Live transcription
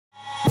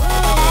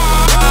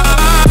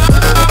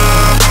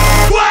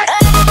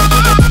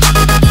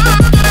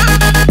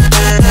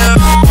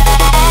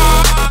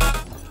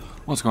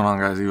What's going on,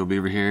 guys? Eagle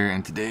Beaver here,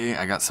 and today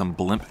I got some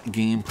blimp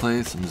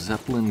gameplay, some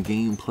Zeppelin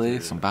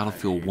gameplay, some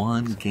Battlefield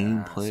 1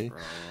 gameplay,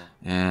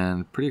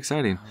 and pretty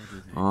exciting.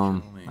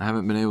 I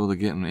haven't been able to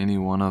get in any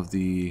one of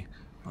the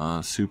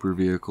super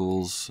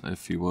vehicles,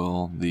 if you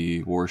will,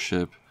 the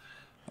warship,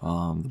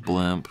 the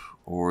blimp,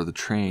 or the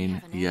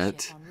train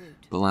yet.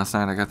 But last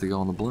night I got to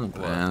go on the blimp,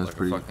 and it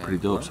was pretty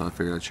dope, so I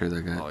figured I'd share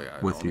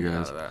that with you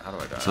guys.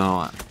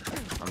 So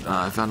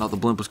I found out the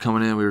blimp was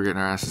coming in. We were getting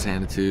our asses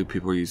handed to.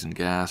 People were using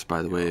gas.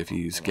 By the way, if you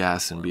use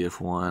gas in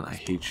BF1, I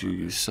hate you.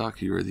 You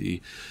suck. You are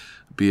the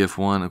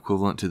BF1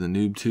 equivalent to the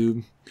noob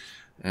tube.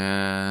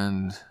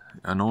 And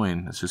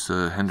annoying. It's just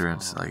a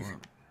hindrance. Like,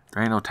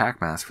 there ain't no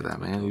tac mask for that,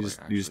 man. You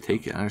just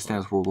take it. I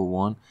understand it's World War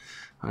One.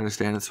 I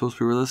understand it's supposed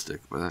to be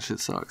realistic, but that shit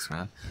sucks,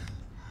 man.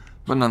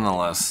 But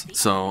nonetheless,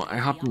 so I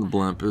hopped in the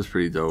blimp. It was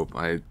pretty dope.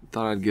 I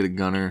thought I'd get a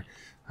gunner.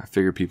 I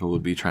figured people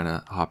would be trying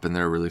to hop in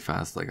there really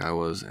fast like I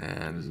was,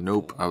 and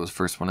nope, I was the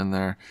first one in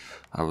there.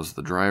 I was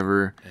the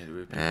driver,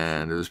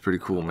 and it was pretty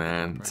cool,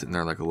 man. Sitting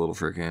there like a little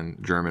freaking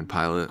German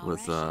pilot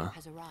with,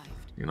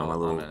 you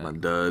know, my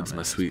duds,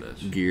 my sweet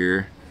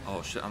gear,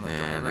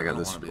 and I got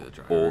this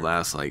old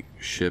ass like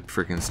ship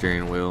freaking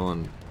steering wheel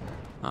and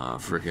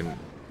freaking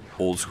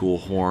old school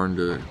horn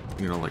to,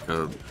 you know, like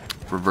a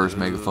reverse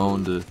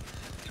megaphone to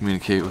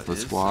communicate with the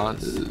squad.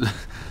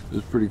 It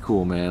was pretty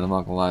cool, man. I'm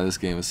not gonna lie, this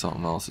game is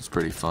something else. It's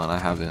pretty fun. I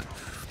haven't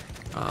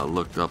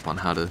looked up on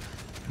how to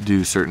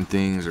do certain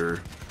things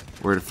or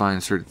where to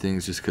find certain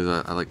things just because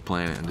I like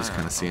playing it and just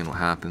kind of seeing what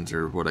happens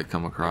or what I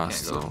come across.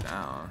 So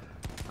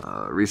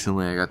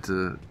recently I got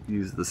to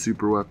use the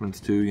super weapons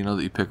too, you know,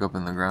 that you pick up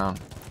in the ground,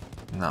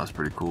 and that was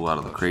pretty cool out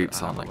of the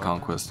crates on like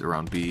Conquest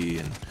around B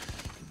and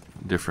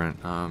different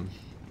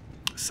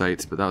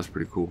sites, but that was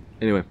pretty cool.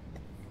 Anyway,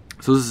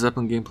 so this is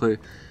Zeppelin gameplay.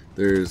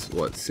 There's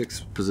what,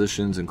 6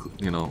 positions,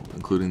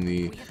 including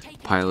the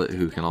pilot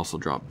who can also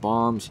drop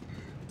bombs,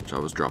 which I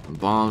was dropping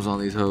bombs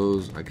on these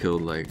hoes. I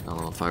killed like, I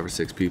don't know, 5 or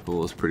 6 people.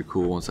 It was pretty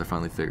cool once I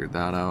finally figured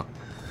that out.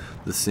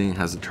 This thing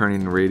has a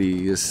turning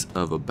radius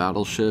of a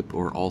battleship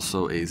or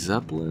also a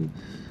Zeppelin,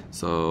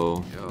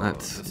 so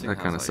that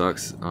kind of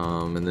sucks.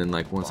 And then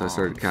like once I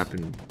started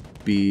capping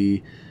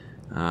B,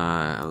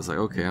 I was like,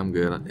 okay, I'm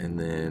good. And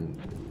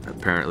then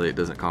apparently it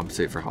doesn't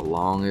compensate for how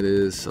long it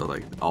is, so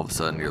like all of a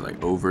sudden you're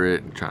like over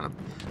it and trying to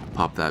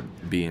pop that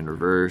B in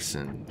reverse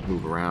and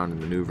move around and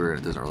maneuver, and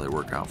it doesn't really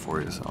work out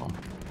for you. So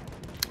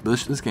but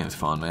this game is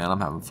fun, man. I'm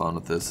having fun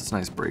with this. It's a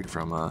nice break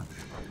from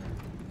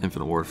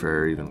Infinite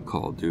Warfare, even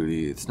Call of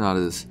Duty. It's not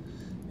as,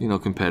 you know,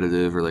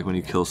 competitive, or like when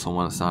you kill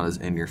someone it's not as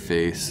in your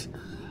face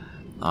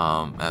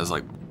as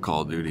like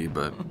Call of Duty,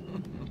 but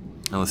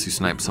unless you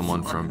snipe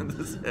someone from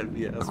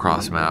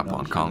across map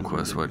on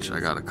Conquest, which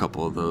I got a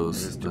couple of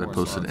those that I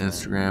posted to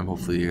Instagram.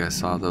 Hopefully you guys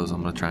saw those.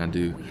 I'm going to try and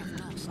do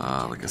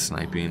like a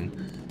sniping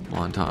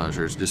montage,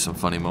 or just some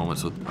funny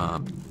moments with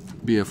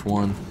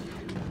BF1,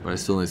 but I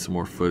still need some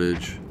more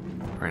footage.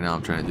 Right now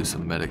I'm trying to do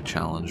some medic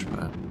challenge,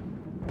 but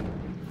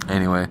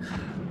anyway,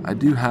 I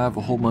do have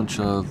a whole bunch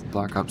of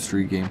Black Ops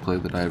 3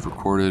 gameplay that I've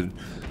recorded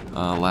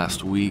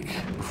last week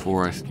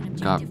before I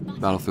got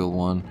Battlefield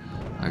 1.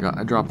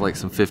 I dropped like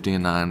some 50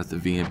 and 9 with the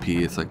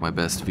VMP. It's like my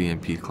best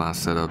VMP class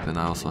setup, and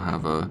I also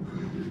have a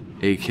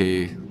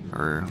AK,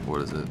 or what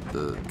is it,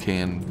 the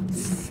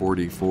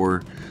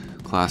KN-44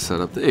 class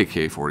setup, the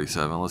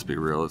AK-47. Let's be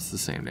real, it's the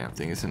same damn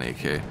thing. It's an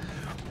AK.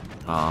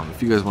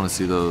 If you guys want to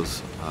see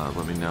those,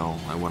 let me know.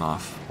 I went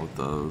off with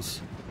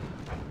those,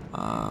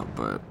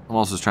 but I'm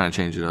also just trying to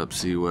change it up,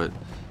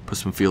 put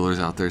some feelers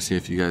out there, see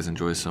if you guys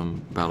enjoy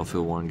some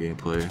Battlefield 1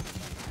 gameplay.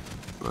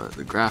 But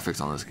the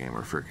graphics on this game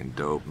are freaking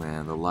dope,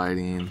 man. The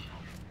lighting,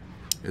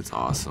 it's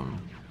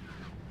awesome.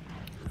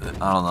 I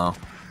don't know.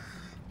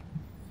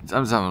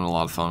 I'm just having a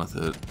lot of fun with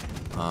it.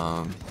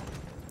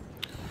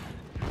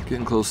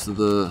 Getting close to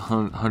the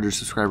 100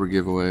 subscriber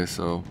giveaway,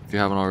 so if you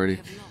haven't already,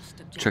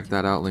 check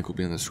that out. Link will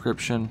be in the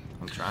description.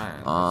 I'm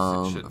trying.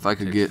 If I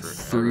could get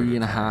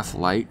 3.5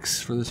 likes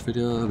for this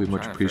video, that'd be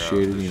much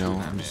appreciated. You know,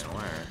 I'm just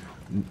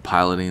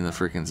piloting the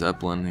freaking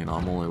Zeppelin. You know,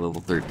 I'm only level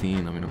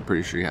 13. I mean, I'm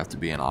pretty sure you have to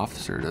be an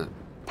officer to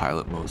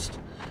pilot most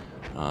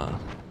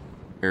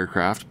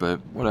aircraft, but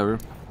whatever.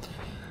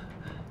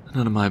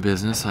 None of my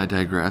business. I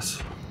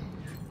digress.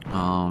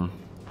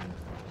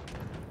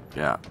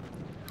 Yeah.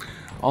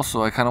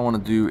 Also, I kind of want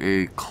to do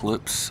a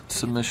clips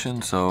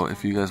submission, so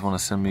if you guys want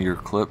to send me your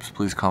clips,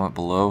 please comment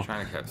below,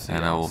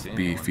 and I will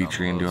be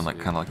featuring, doing like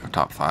kind of like a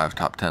top 5,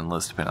 top 10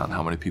 list, depending on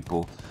how many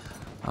people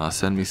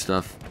send me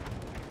stuff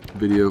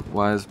video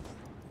wise.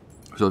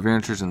 So if you're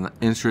interested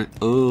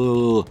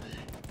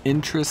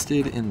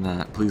in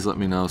that, please let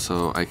me know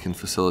so I can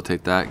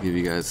facilitate that, give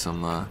you guys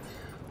some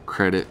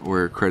credit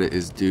where credit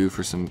is due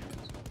for some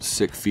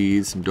sick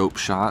feeds, some dope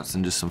shots,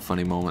 and just some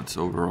funny moments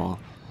overall.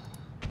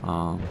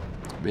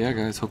 But yeah,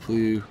 guys, hopefully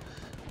you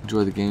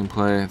enjoy the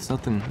gameplay. It's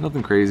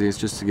nothing crazy. It's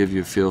just to give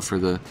you a feel for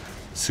the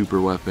super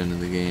weapon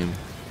in the game.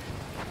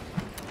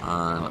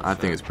 I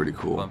think it's pretty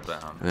cool. And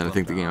then I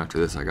think the game after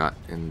this I got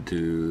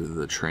into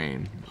the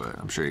train, but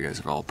I'm sure you guys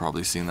have all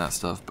probably seen that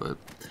stuff, but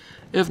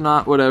if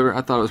not, whatever.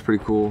 I thought it was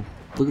pretty cool.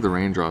 Look at the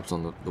raindrops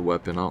on the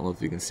weapon. I don't know if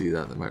you can see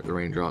that, the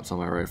raindrops on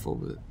my rifle,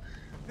 but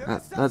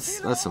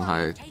that's some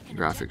high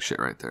graphic shit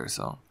right there.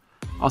 So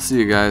I'll see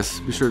you guys.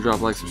 Be sure to drop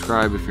a like,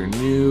 subscribe if you're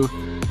new,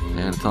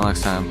 and until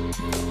next time,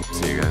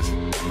 see you guys.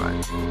 Bye.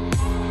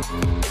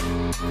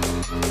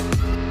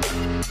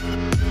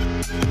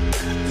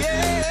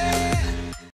 Yeah.